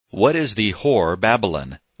What is the whore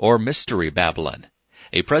Babylon, or Mystery Babylon?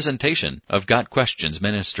 A presentation of Got Questions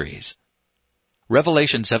Ministries.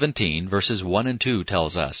 Revelation 17 verses 1 and 2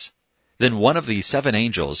 tells us, Then one of the 7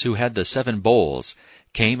 angels who had the 7 bowls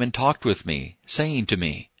came and talked with me, saying to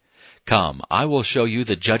me, Come, I will show you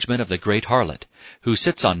the judgment of the great harlot, who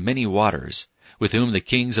sits on many waters, with whom the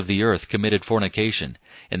kings of the earth committed fornication,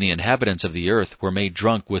 and the inhabitants of the earth were made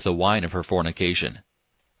drunk with the wine of her fornication.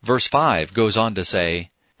 Verse 5 goes on to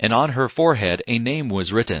say, And on her forehead a name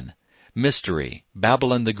was written, Mystery,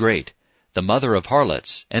 Babylon the Great, the mother of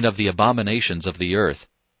harlots and of the abominations of the earth.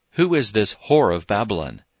 Who is this whore of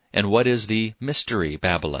Babylon, and what is the Mystery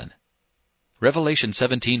Babylon? Revelation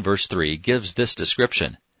 17 verse 3 gives this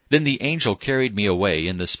description. Then the angel carried me away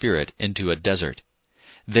in the Spirit into a desert.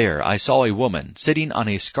 There I saw a woman sitting on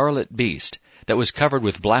a scarlet beast that was covered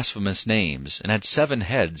with blasphemous names and had 7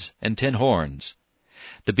 heads and 10 horns.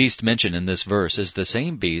 The beast mentioned in this verse is the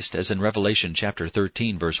same beast as in Revelation chapter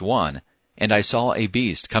 13 verse 1. And I saw a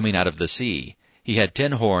beast coming out of the sea. He had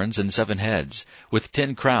 10 horns and 7 heads, with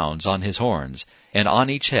 10 crowns on his horns, and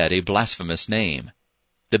on each head a blasphemous name.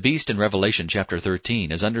 The beast in Revelation chapter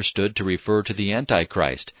 13 is understood to refer to the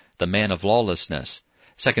antichrist, the man of lawlessness.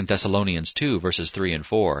 2 Thessalonians 2 verses 3 and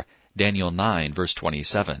 4, Daniel 9 verse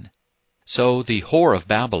 27. So the whore of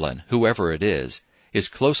Babylon, whoever it is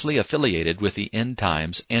closely affiliated with the end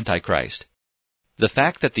times antichrist. The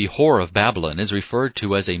fact that the whore of Babylon is referred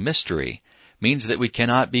to as a mystery means that we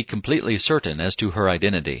cannot be completely certain as to her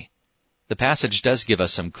identity. The passage does give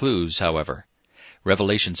us some clues, however.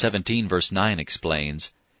 Revelation 17 verse 9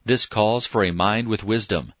 explains, This calls for a mind with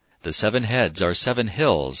wisdom. The 7 heads are 7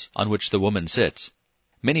 hills on which the woman sits.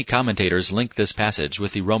 Many commentators link this passage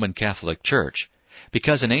with the Roman Catholic Church,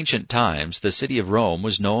 because in ancient times the city of Rome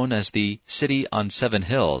was known as the City on 7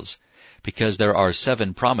 Hills, because there are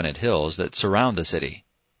 7 prominent hills that surround the city.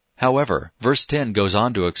 However, verse 10 goes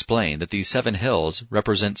on to explain that these 7 hills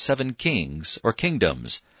represent 7 kings or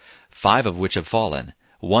kingdoms, 5 of which have fallen,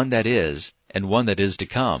 1 that is, and 1 that is to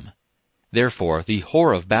come. Therefore, the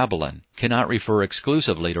whore of Babylon cannot refer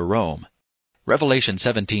exclusively to Rome. Revelation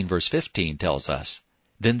 17 verse 15 tells us,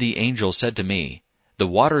 Then the angel said to me, The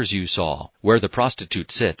waters you saw, where the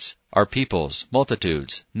prostitute sits, are peoples,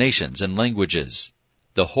 multitudes, nations, and languages.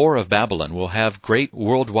 The whore of Babylon will have great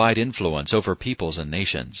worldwide influence over peoples and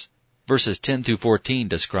nations. Verses 10 through 14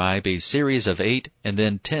 describe a series of 8 and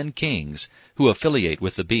then 10 kings who affiliate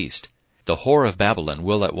with the beast. The whore of Babylon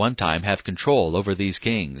will at one time have control over these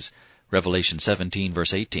kings, Revelation 17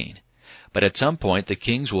 verse 18. But at some point the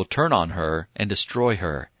kings will turn on her and destroy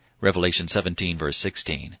her, Revelation 17 verse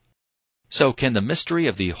 16. So can the mystery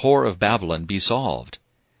of the whore of Babylon be solved?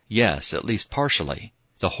 Yes, at least partially.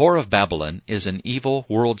 The whore of Babylon is an evil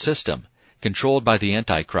world system, controlled by the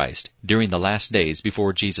Antichrist during the last days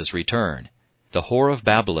before Jesus' return. The whore of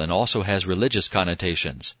Babylon also has religious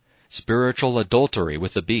connotations, spiritual adultery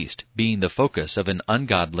with the beast being the focus of an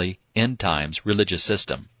ungodly, end-times religious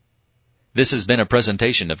system. This has been a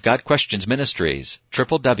presentation of Got Questions Ministries,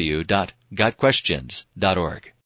 www.gotquestions.org.